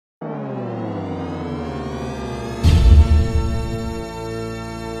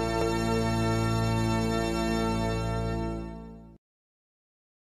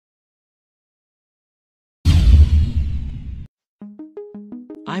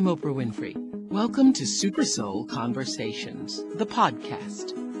I'm Oprah Winfrey. Welcome to Super Soul Conversations, the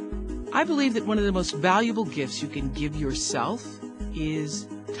podcast. I believe that one of the most valuable gifts you can give yourself is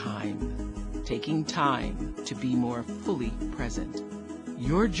time. Taking time to be more fully present.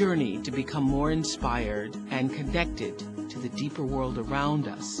 Your journey to become more inspired and connected to the deeper world around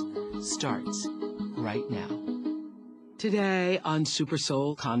us starts right now. Today on Super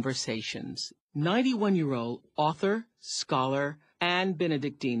Soul Conversations, 91-year-old author, scholar, and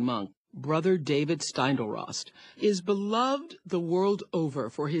Benedictine monk, Brother David Steindl-Rast, is beloved the world over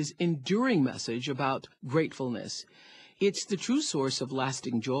for his enduring message about gratefulness. It's the true source of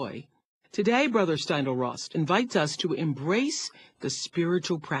lasting joy. Today, Brother Steindl-Rast invites us to embrace the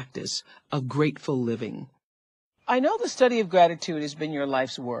spiritual practice of grateful living. I know the study of gratitude has been your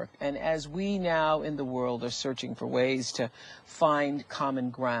life's work, and as we now in the world are searching for ways to find common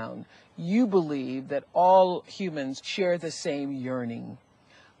ground, you believe that all humans share the same yearning.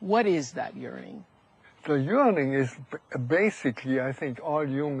 What is that yearning? The yearning is basically, I think all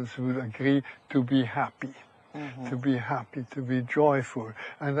humans would agree, to be happy. Mm-hmm. To be happy, to be joyful.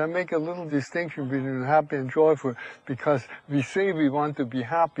 And I make a little distinction between happy and joyful because we say we want to be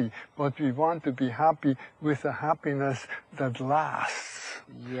happy, but we want to be happy with a happiness that lasts.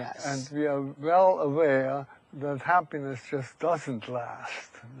 Yes. And we are well aware that happiness just doesn't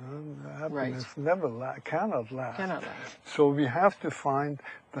last. Happiness cannot last. So we have to find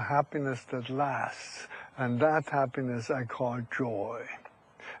the happiness that lasts. And that happiness I call joy.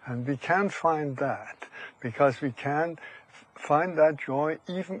 And we can't find that because we can't find that joy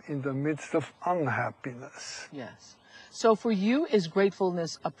even in the midst of unhappiness. Yes. So for you, is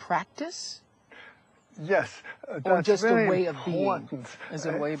gratefulness a practice? Yes. Or that's just very a way of important. being? As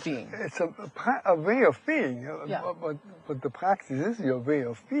a way of being. It's a way of being. Yeah. But the practice is your way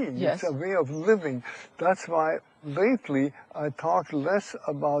of being. Yes. It's a way of living. That's why lately I talk less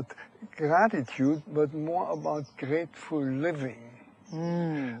about gratitude, but more about grateful living.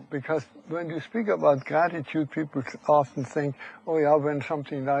 Because when you speak about gratitude, people often think, oh yeah, when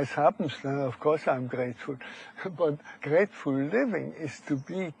something nice happens, then of course I'm grateful. But grateful living is to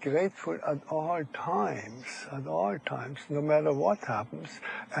be grateful at all times, no matter what happens.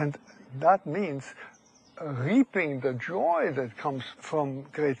 And that means reaping the joy that comes from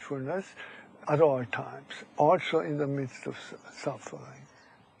gratefulness at all times, also in the midst of suffering.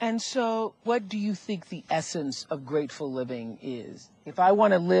 And so what do you think the essence of grateful living is? If I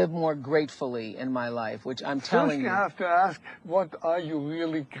want to live more gratefully in my life, which I'm telling you... First you have to ask, what are you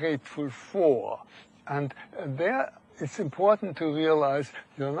really grateful for? And there it's important to realize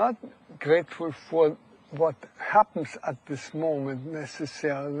you're not grateful for what happens at this moment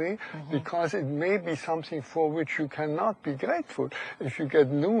necessarily, because it may be something for which you cannot be grateful. If you get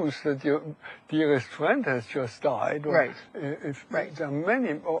news that your dearest friend has just died, or if there are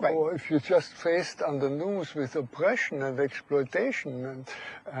many, or if you're just faced on the news with oppression and exploitation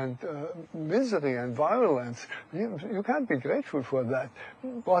and misery and violence, you can't be grateful for that.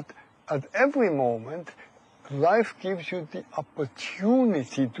 But at every moment, life gives you the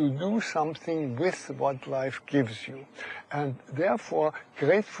opportunity to do something with what life gives you. And therefore,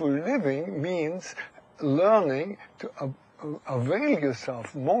 grateful living means learning to avail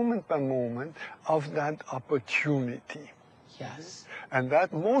yourself moment by moment of that opportunity. Yes. And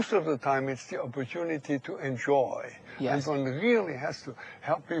that most of the time it's the opportunity to enjoy. Yes. And one really has to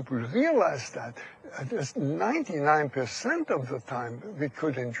help people realize that. Just 99% of the time we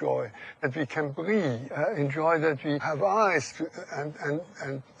could enjoy that we can breathe, enjoy that we have eyes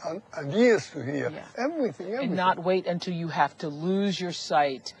and ears to hear, everything. And not wait until you have to lose your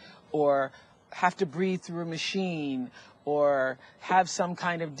sight or have to breathe through a machine or have some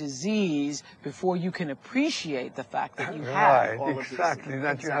kind of disease before you can appreciate the fact that you have all of these. Exactly,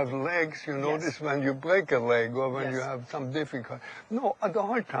 that you have legs, you notice when you break a leg or when you have some difficulty. No, at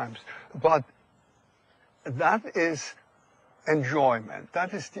all times. But that is enjoyment.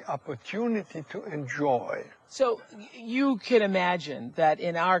 That is the opportunity to enjoy. So you can imagine that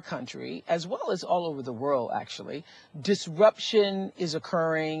in our country, as well as all over the world actually, disruption is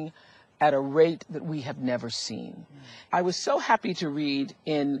occurring at a rate that we have never seen. I was so happy to read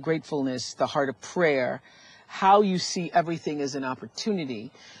in Gratefulness, the Heart of Prayer, how you see everything as an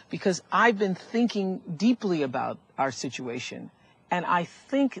opportunity, because I've been thinking deeply about our situation. And I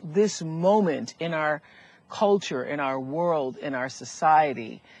think this moment in our culture, in our world, in our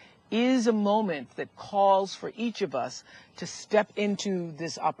society, is a moment that calls for each of us to step into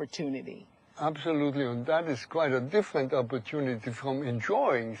this opportunity. Absolutely, and that is quite a different opportunity from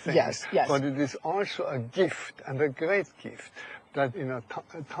enjoying things. Yes, yes. But it is also a gift, and a great gift, that in a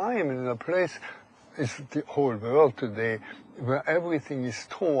time and in a place is the whole world today, where everything is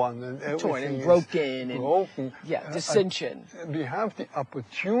torn and everything is broken. Dissension. We have the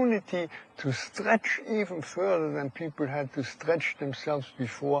opportunity to stretch even further than people had to stretch themselves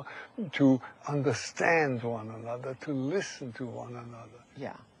before, to understand one another, to listen to one another.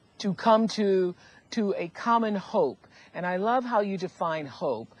 Yeah, to come to a common hope. And I love how you define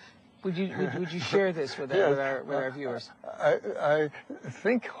hope. Would you share this with our viewers? I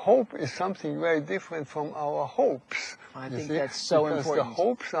think hope is something very different from our hopes. I think that's so important. Because the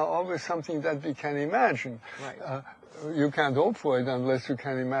hopes are always something that we can imagine. Right. You can't hope for it unless you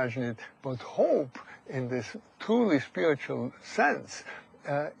can imagine it. But hope, in this truly spiritual sense,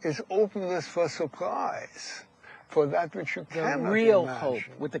 is openness for surprise, for that which you cannot imagine. The real hope,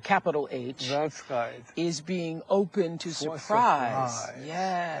 with the capital H, that's right, is being open to surprise.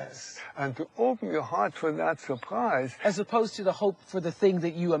 Yes. And to open your heart for that surprise. As opposed to the hope for the thing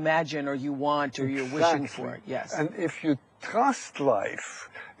that you imagine or you want or you're wishing for. Yes. And if you trust life,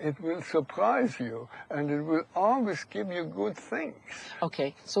 it will surprise you and it will always give you good things.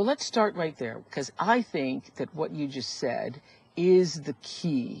 Okay, so let's start right there, because I think that what you just said is the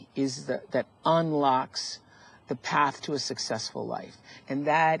key, that unlocks the path to a successful life, and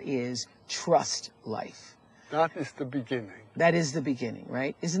that is trust life. That is the beginning. That is the beginning,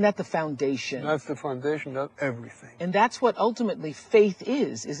 right? Isn't that the foundation? That's the foundation of everything. And that's what ultimately faith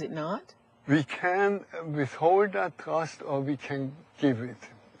is it not? We can withhold that trust or we can give it.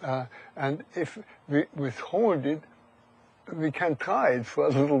 And if we withhold it, we can try it for a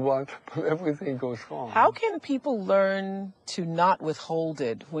little while, but everything goes wrong. How can people learn to not withhold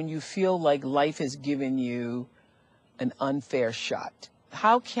it when you feel like life has given you an unfair shot?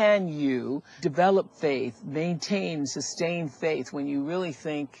 How can you develop faith, maintain, sustain faith when you really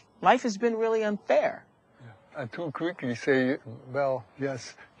think life has been really unfair? I too quickly say, well,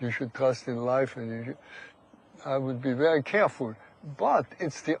 yes, you should trust in life, and I would be very careful. But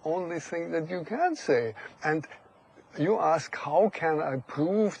it's the only thing that you can say. And you ask, how can I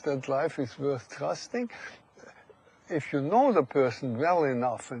prove that life is worth trusting? If you know the person well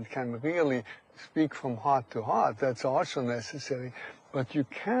enough and can really speak from heart to heart, that's also necessary. But you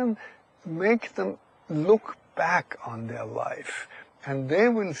can make them look back on their life, and they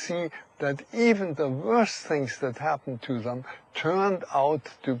will see that even the worst things that happened to them turned out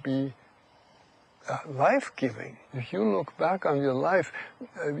to be life-giving. If you look back on your life,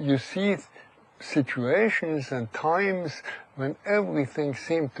 you see situations and times when everything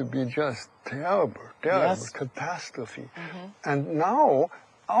seemed to be just terrible, catastrophe. Mm-hmm. And now,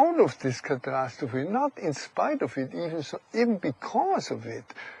 out of this catastrophe, not in spite of it, even because of it,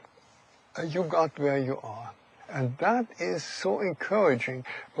 you got where you are. And that is so encouraging.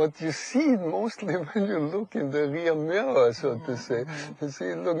 But you see it mostly when you look in the rear mirror, so to say. You see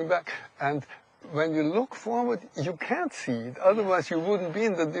it looking back. And when you look forward, you can't see it. Otherwise, you wouldn't be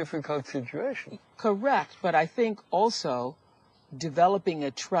in the difficult situation. Correct. But I think also developing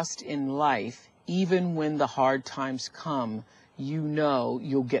a trust in life, even when the hard times come, you know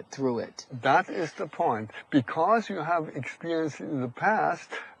you'll get through it. That is the point. Because you have experience in the past,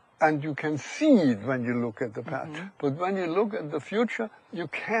 and you can see it when you look at the past. Mm-hmm. But when you look at the future, you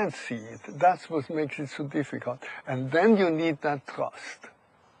can't see it. That's what makes it so difficult. And then you need that trust.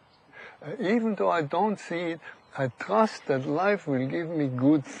 Even though I don't see it, I trust that life will give me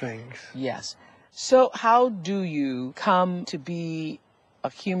good things. Yes. So how do you come to be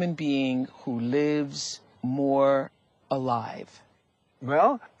a human being who lives more alive?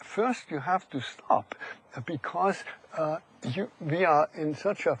 Well, first you have to stop, because we are in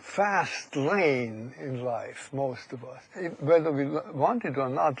such a fast lane in life, most of us. Whether we want it or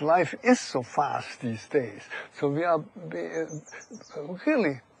not, life is so fast these days. So we are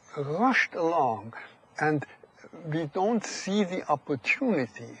really rushed along, and we don't see the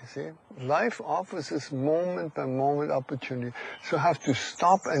opportunity. See, life offers us moment by moment opportunity. So have to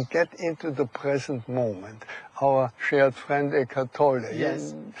stop and get into the present moment. Our shared friend Eckhart Tolle,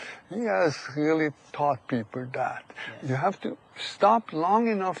 yes, he has really taught people that. Yes. You have to stop long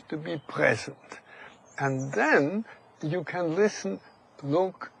enough to be present, and then you can listen,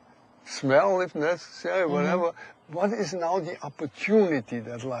 look, smell if necessary, whatever. Mm-hmm. What is now the opportunity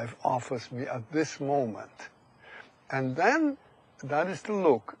that life offers me at this moment? And then, that is the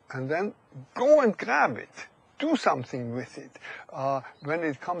look, and then go and grab it. Do something with it. When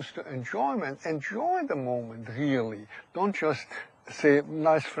it comes to enjoyment, enjoy the moment, really. Don't just say,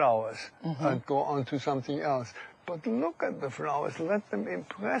 nice flowers, and go on to something else. But look at the flowers, let them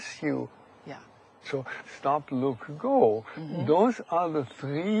impress you. Yeah. So, stop, look, go. Mm-hmm. Those are the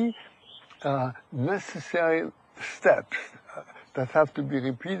three necessary steps that have to be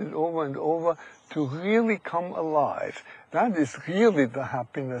repeated over and over to really come alive. That is really the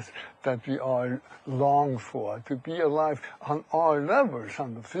happiness that we all long for, to be alive on all levels,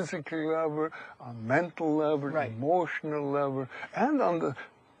 on the physical level, on mental level, Right. emotional level, and on the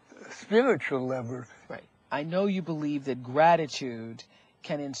spiritual level. Right. I know you believe that gratitude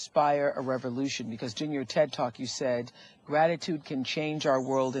can inspire a revolution, because during your TED Talk you said gratitude can change our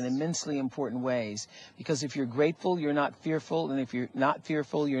world in immensely important ways, because if you're grateful, you're not fearful, and if you're not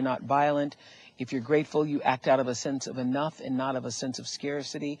fearful, you're not violent. If you're grateful, you act out of a sense of enough and not of a sense of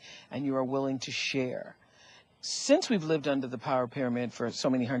scarcity, and you are willing to share. Since we've lived under the power pyramid for so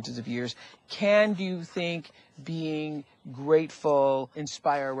many hundreds of years, can you think being grateful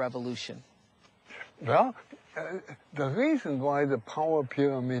inspire a revolution? Well, the reason why the power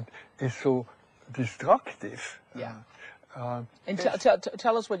pyramid is so destructive. Yeah. And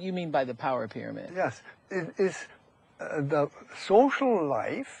tell us what you mean by the power pyramid. Yes, it is the social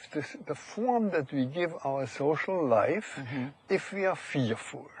life, the form that we give our social life, if we are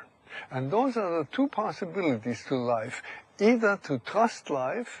fearful. And those are the two possibilities to life, either to trust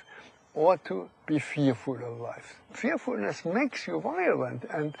life or to be fearful of life. Fearfulness makes you violent,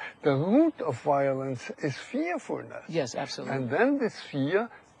 and the root of violence is fearfulness. Yes, absolutely. And then this fear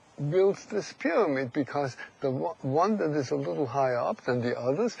builds this pyramid, because the one that is a little higher up than the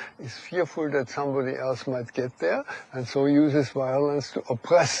others is fearful that somebody else might get there, and so uses violence to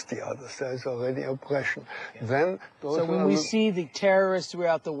oppress the others. There is already oppression. Yeah. Then so when we see the terrorists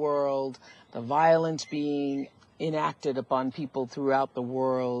throughout the world, the violence being enacted upon people throughout the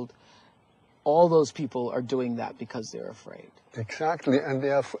world, all those people are doing that because they're afraid. Exactly, and they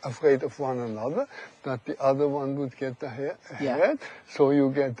are afraid of one another, that the other one would get the head. Yeah. So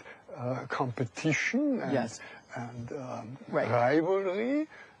you get competition and, yes. and right. rivalry,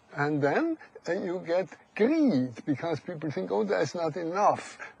 and then you get greed, because people think, oh, there's not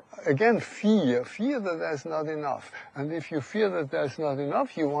enough. Again, fear that there's not enough. And if you fear that there's not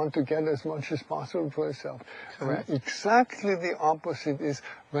enough, you want to get as much as possible for yourself. Correct. And exactly the opposite is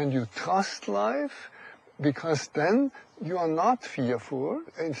when you trust life, because then you are not fearful.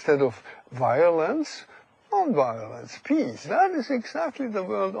 Instead of violence, non-violence, peace. That is exactly the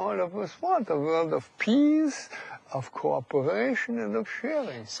world all of us want, a world of peace, of cooperation, and of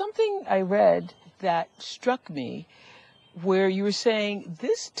sharing. Something I read that struck me, where you were saying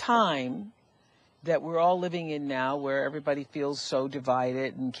this time that we're all living in now, where everybody feels so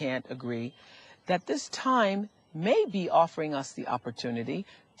divided and can't agree, that this time may be offering us the opportunity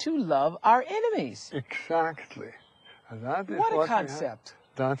to love our enemies. Exactly. And that is what a concept.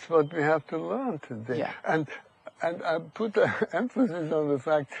 That's what we have to learn today. Yeah. And I put the emphasis on the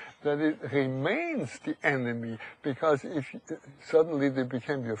fact that it remains the enemy, because if suddenly they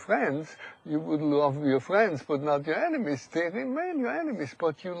became your friends, you would love your friends, but not your enemies. They remain your enemies,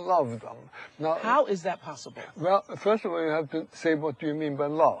 but you love them. Now, how is that possible? Well, first of all, you have to say what do you mean by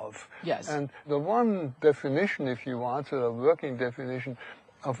love. Yes. And the one definition, if you want, so a working definition,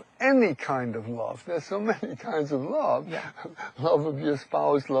 of any kind of love. There's so many kinds of love. Yeah. Love of your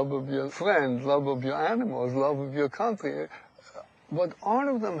spouse, love of your friend, love of your animals, love of your country. What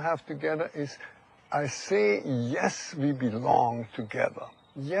all of them have together is, I say, yes, we belong together.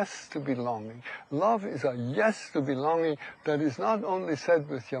 Yes to belonging. Love is a yes to belonging that is not only said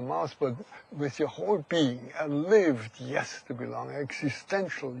with your mouth, but with your whole being. A lived yes to belonging,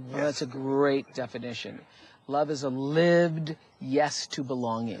 existential yes. Well, that's a great definition. Love is a lived yes to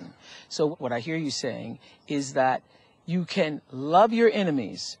belonging. So what I hear you saying is that you can love your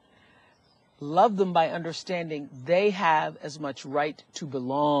enemies, love them by understanding they have as much right to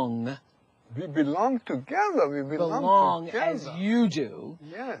belong. We belong together. We belong together. As you do.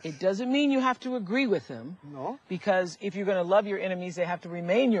 Yes. It doesn't mean you have to agree with them. No. Because if you're going to love your enemies, they have to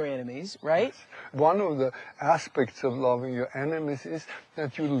remain your enemies, right? Yes. One of the aspects of loving your enemies is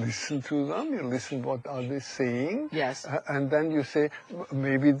that you listen to them. You listen what are they saying. Yes. And then you say,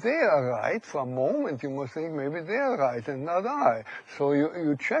 maybe they are right. For a moment, you must think, maybe they are right and not I. So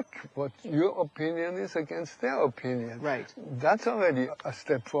you check what your opinion is against their opinion. Right. That's already a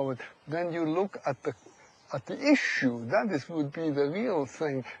step forward. Then you look at the issue. That would be the real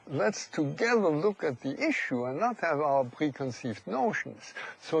thing. Let's together look at the issue and not have our preconceived notions.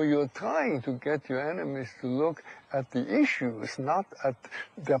 So you're trying to get your enemies to look at the issues, not at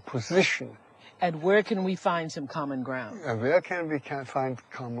their position. And where can we find some common ground? And where can we find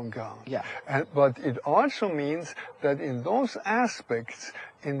common ground? Yeah. But it also means that in those aspects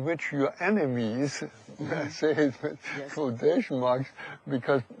in which your enemies, I say it with quotation marks,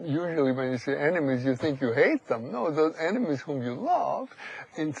 because usually when you say enemies, you think you hate them. No, the enemies whom you love,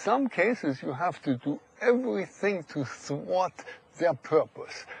 in some cases you have to do everything to thwart their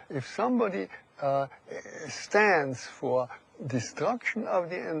purpose. If somebody stands for destruction of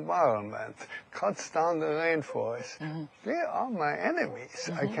the environment, cuts down the rainforest, they are my enemies.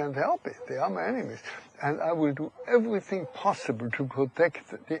 I can't help it. They are my enemies. And I will do everything possible to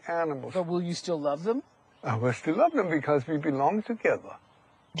protect the animals. But will you still love them? I will still love them because we belong together.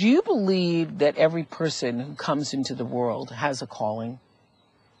 Do you believe that every person who comes into the world has a calling?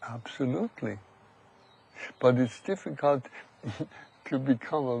 Absolutely. But it's difficult to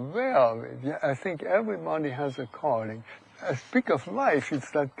become aware of it. Yeah, I think everybody has a calling. I speak of life, it's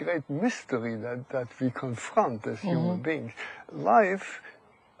that great mystery that we confront as human beings. Life...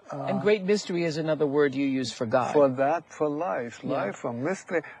 and great mystery is another word you use for God. For life. Life, for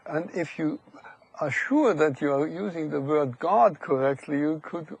mystery. And if you are sure that you are using the word God correctly, you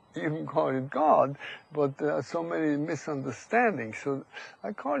could even call it God, but there are so many misunderstandings. So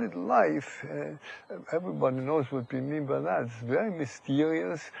I call it life. Everybody knows what we mean by that. It's very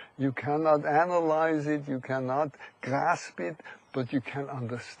mysterious. You cannot analyze it, you cannot grasp it, but you can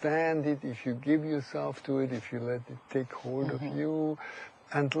understand it if you give yourself to it, if you let it take hold of you.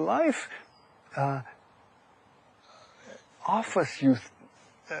 And life offers you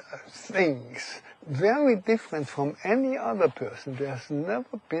things very different from any other person. There's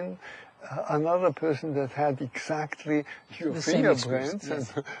never been another person that had exactly your fingerprints and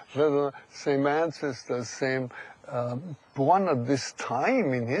the same ancestors, same born at this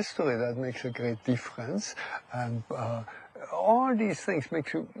time in history. That makes a great difference. And all these things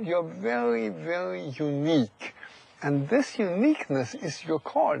make you're very, very unique. And this uniqueness is your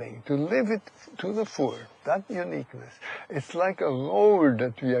calling, to live it to the full, that uniqueness. It's like a role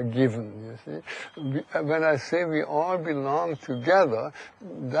that we are given, you see. When I say we all belong together,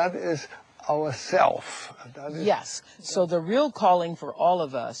 that is our self. That is, yes, so the real calling for all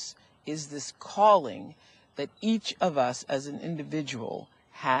of us is this calling that each of us as an individual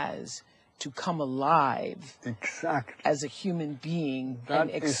has to come alive as a human being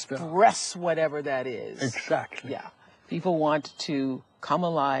and express whatever that is. Exactly. Yeah. People want to come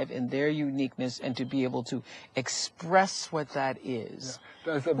alive in their uniqueness and to be able to express what that is,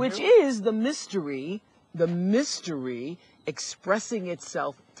 which is the mystery expressing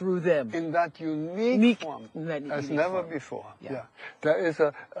itself through them. In that unique form, as never before. Yeah. There is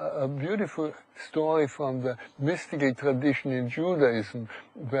a beautiful story from the mystical tradition in Judaism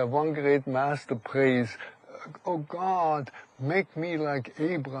where one great master prays, "Oh God, make me like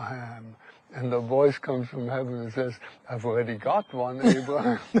Abraham." And the voice comes from heaven and says, "I've already got one,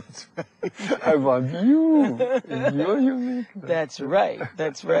 Abraham. That's right. I want you in your uniqueness." That's right.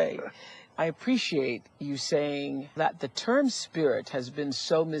 That's right. I appreciate you saying that the term spirit has been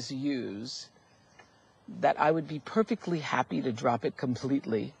so misused that I would be perfectly happy to drop it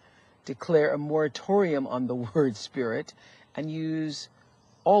completely, declare a moratorium on the word spirit, and use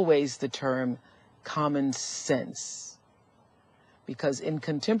always the term common sense. Because in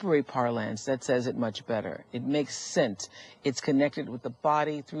contemporary parlance, that says it much better. It makes sense. It's connected with the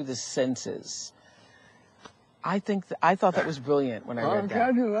body through the senses. I thought that was brilliant when I read that. I'm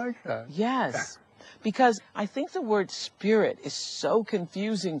glad you like that. Yes, because I think the word spirit is so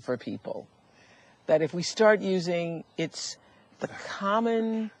confusing for people that if we start using the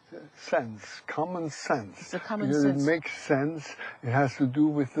common sense. It's a common sense. It makes sense. It has to do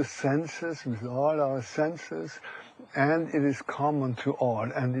with the senses, with all our senses, and it is common to all,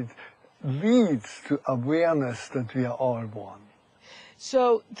 and it leads to awareness that we are all one.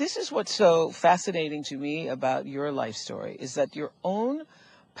 So this is what's so fascinating to me about your life story, is that your own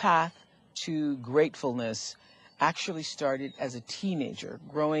path to gratefulness actually started as a teenager,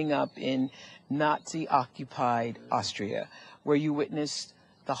 growing up in Nazi-occupied Austria, where you witnessed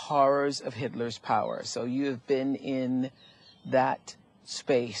the horrors of Hitler's power. So you have been in that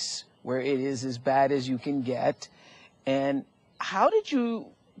space where it is as bad as you can get. And how did you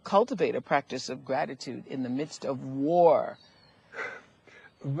cultivate a practice of gratitude in the midst of war?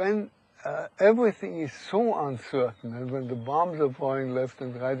 When everything is so uncertain, and when the bombs are falling left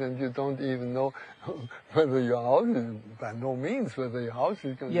and right, and you don't even know whether your house is, by no means, whether your house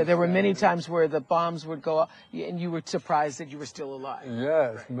is going to... Yeah, there were many times where the bombs would go off, and you were surprised that you were still alive.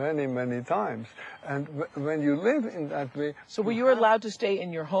 Yes, many, many times. And when you live in that way... So were you allowed to stay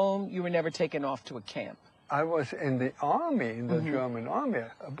in your home? You were never taken off to a camp? I was in the army, in the German army,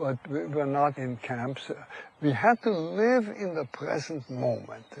 but we were not in camps. We had to live in the present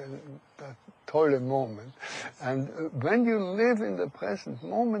moment, that tolle moment. And when you live in the present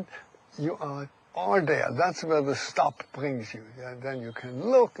moment, you are all there. That's where the stop brings you. And then you can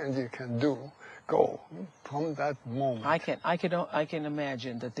look and you can go from that moment. I can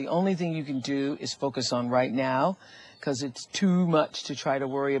imagine that the only thing you can do is focus on right now, because it's too much to try to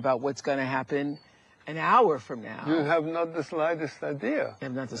worry about what's going to happen an hour from now. You have not the slightest idea. I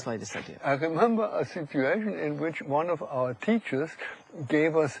have not the slightest idea. I remember a situation in which one of our teachers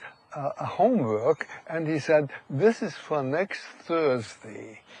gave us a homework, and he said, "This is for next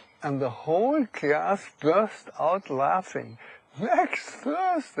Thursday." And the whole class burst out laughing. Next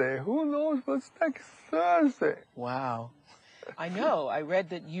Thursday? Who knows what's next Thursday? Wow. I know. I read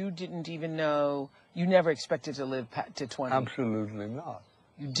that you didn't even know, you never expected to live to 20. Absolutely not.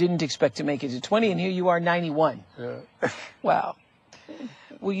 You didn't expect to make it to 20, and here you are, 91. Yeah. Wow.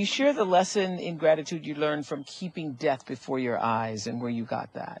 Will you share the lesson in gratitude you learned from keeping death before your eyes, and where you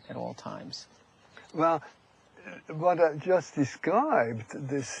got that at all times? Well, what I just described,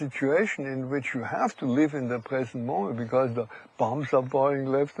 this situation in which you have to live in the present moment because the bombs are falling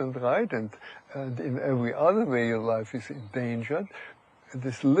left and right, and in every other way your life is endangered.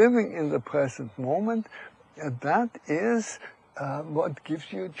 This living in the present moment, that is what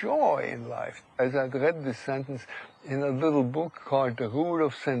gives you joy in life. As I'd read this sentence in a little book called The Rule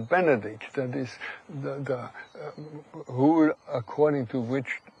of St. Benedict, that is the rule according to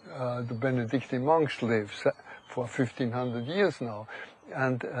which the Benedictine monks live for 1500 years now.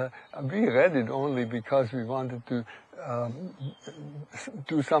 And we read it only because we wanted to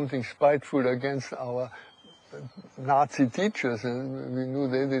do something spiteful against our Nazi teachers, and we knew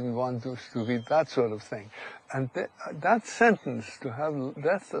they didn't want us to read that sort of thing. And that sentence, to have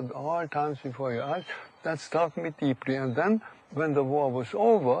death at all times before your eyes, that struck me deeply. And then, when the war was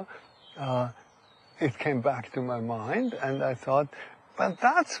over, it came back to my mind, and I thought, but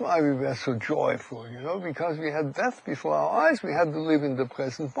that's why we were so joyful, you know, because we had death before our eyes, we had to live in the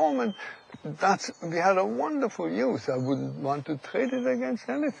present moment. We had a wonderful youth. I wouldn't want to trade it against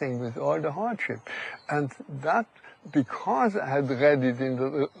anything with all the hardship. And that, because I had read it in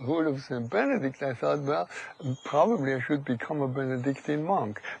the Rule of St. Benedict, I thought, well, probably I should become a Benedictine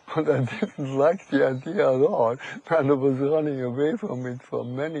monk. But I didn't like the idea at all, and I was running away from it for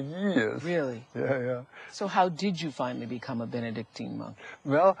many years. Really? Yeah. So how did you finally become a Benedictine monk?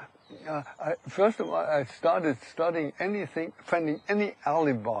 Well, first of all, I started studying anything, finding any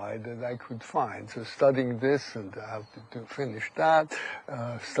alibi that I could find. So studying this, and I have to finish that,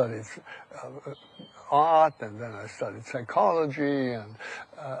 studied art, and then I studied psychology,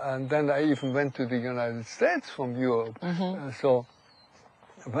 and then I even went to the United States from Europe. So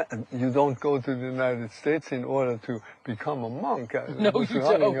you don't go to the United States in order to become a monk. I was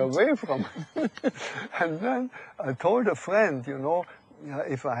running away from it. And then I told a friend, you know,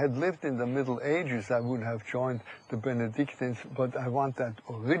 if I had lived in the Middle Ages, I would have joined the Benedictines, but I want that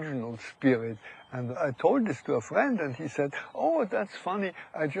original spirit. And I told this to a friend, and he said, "Oh, that's funny.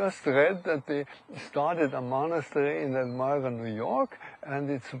 I just read that they started a monastery in Elmira, New York, and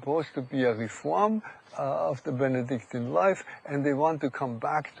it's supposed to be a reform of the Benedictine life, and they want to come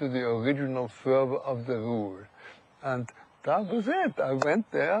back to the original fervor of the rule." And that was it. I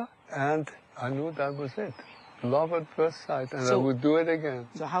went there, and I knew that was it. Love at first sight, and I would do it again.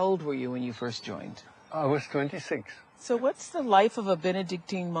 So how old were you when you first joined? I was 26. So what's the life of a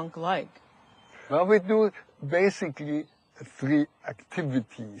Benedictine monk like? Well, we do basically 3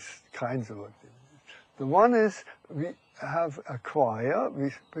 activities, kinds of activities. The one is we have a choir,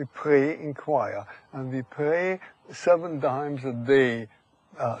 we pray in choir, and we pray 7 times a day.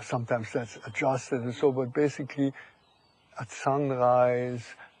 Sometimes that's adjusted and so, but basically at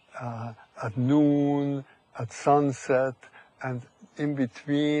sunrise, at noon, at sunset, and in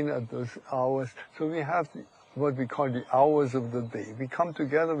between at those hours. So we have what we call the hours of the day. We come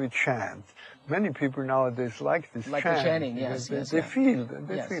together, we chant. Many people nowadays like this like chant. The chanting, yes. They feel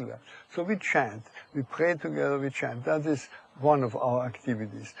that. So we chant, we pray together, we chant. That is one of our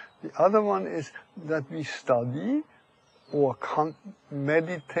activities. The other one is that we study or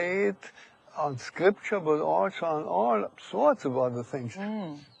meditate on scripture, but also on all sorts of other things.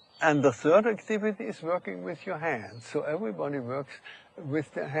 And the third activity is working with your hands. So everybody works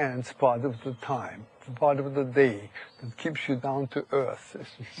with their hands part of the time, part of the day, that keeps you down to earth, as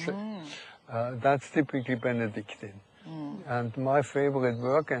you say. That's typically Benedictine. And my favorite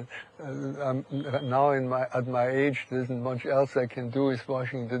work, and now at my age, there isn't much else I can do, is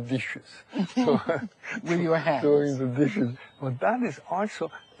washing the dishes. So, with your hands. Doing the dishes. But that is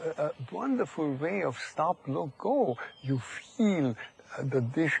also a wonderful way of stop, look, go. You feel the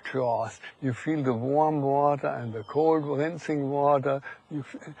dishcloth, you feel the warm water and the cold rinsing water,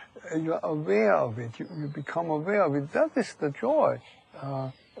 you're aware of it, you become aware of it. That is the joy.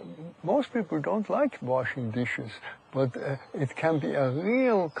 most people don't like washing dishes, but it can be a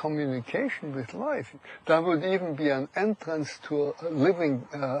real communication with life. That would even be an entrance to living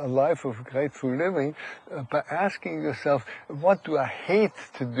a life of grateful living by asking yourself, what do I hate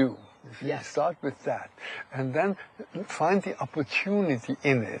to do? Yes. Start with that, and then find the opportunity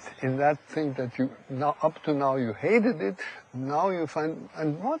in it, in that thing that you up to now you hated it. Now you find,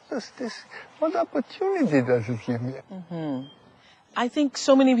 and what opportunity does it give me? Mm-hmm. I think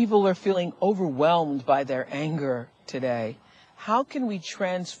so many people are feeling overwhelmed by their anger today. How can we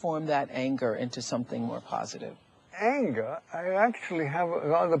transform that anger into something more positive? Anger, I actually have a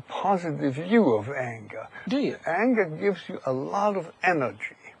rather positive view of anger. Do you? Anger gives you a lot of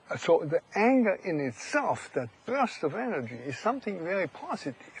energy. So the anger in itself, that burst of energy, is something very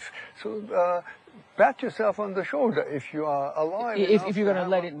positive. So pat yourself on the shoulder if you are alive. If you're going to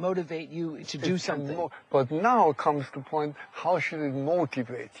let it motivate you to do something. But now comes the point, how should it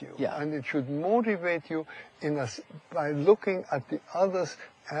motivate you? Yeah. And it should motivate you by looking at the others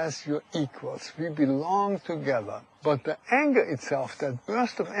as your equals. We belong together. But the anger itself, that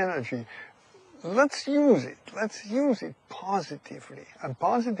burst of energy, let's use it. Let's use it positively. And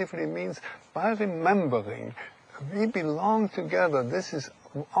positively means by remembering we belong together. This is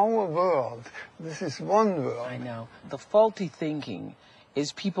our world. This is one world. I know. The faulty thinking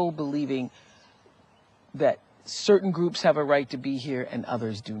is people believing that certain groups have a right to be here and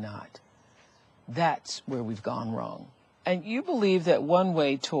others do not. That's where we've gone wrong. And you believe that one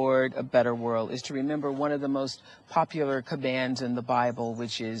way toward a better world is to remember one of the most popular commands in the Bible,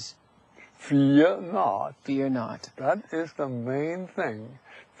 which is fear not. Fear not. That is the main thing.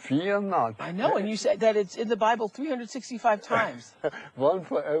 Fear not. I know, and you said that it's in the Bible 365 times. One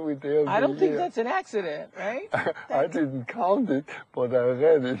for every day of the year. I don't think that's an accident, right? I didn't count it, but I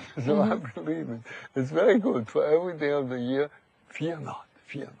read it, so I believe it. It's very good. For every day of the year, fear not,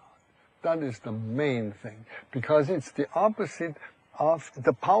 fear not. That is the main thing, because it's the opposite of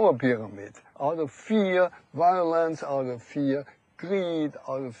the power pyramid. Out of fear, violence, out of fear, greed,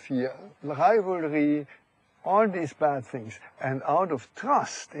 out of fear, rivalry, all these bad things. And out of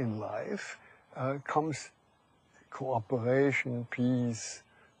trust in life comes cooperation, peace,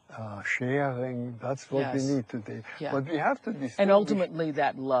 sharing. That's what we need today. Yeah. But we have to distinguish. And ultimately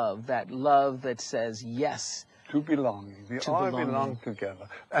that love that says yes. To belonging. We all belong together.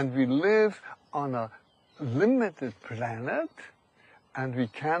 And we live on a limited planet, and we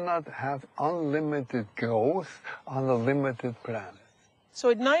cannot have unlimited growth on a limited planet. So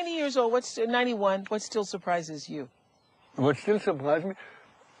at 90 years old, 91, what still surprises you? What still surprises me?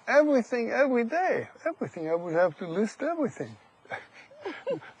 Everything, every day. Everything. I would have to list everything.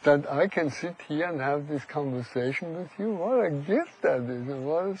 That I can sit here and have this conversation with you. What a gift that is, and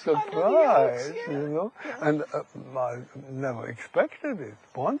what a surprise, you know. Yeah. And I never expected it.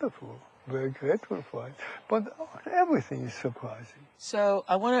 Wonderful. Very grateful for it. But everything is surprising. So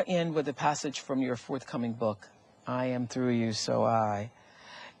I want to end with a passage from your forthcoming book, I Am Through You, So I.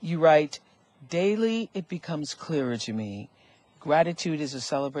 You write, daily it becomes clearer to me. Gratitude is a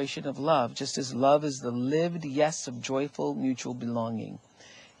celebration of love, just as love is the lived yes of joyful mutual belonging.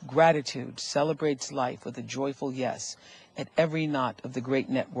 Gratitude celebrates life with a joyful yes at every knot of the great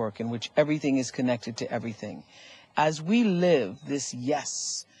network in which everything is connected to everything. As we live this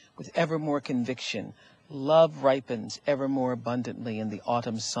yes with ever more conviction, love ripens ever more abundantly in the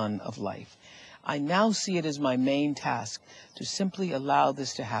autumn sun of life. I now see it as my main task to simply allow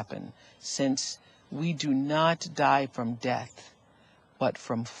this to happen, since we do not die from death, but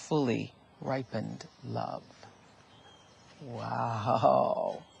from fully ripened love.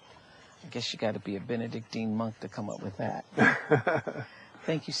 Wow. I guess you got to be a Benedictine monk to come up with that.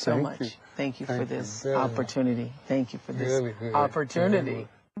 Thank you so much. Thank you for this opportunity. Thank you for this opportunity.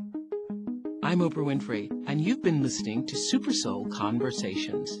 I'm Oprah Winfrey, and you've been listening to Super Soul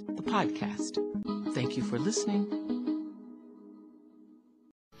Conversations, the podcast. Thank you for listening.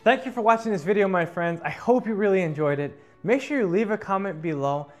 Thank you for watching this video, my friends. I hope you really enjoyed it. Make sure you leave a comment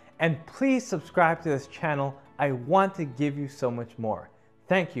below, and please subscribe to this channel. I want to give you so much more.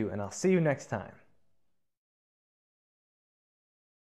 Thank you, and I'll see you next time.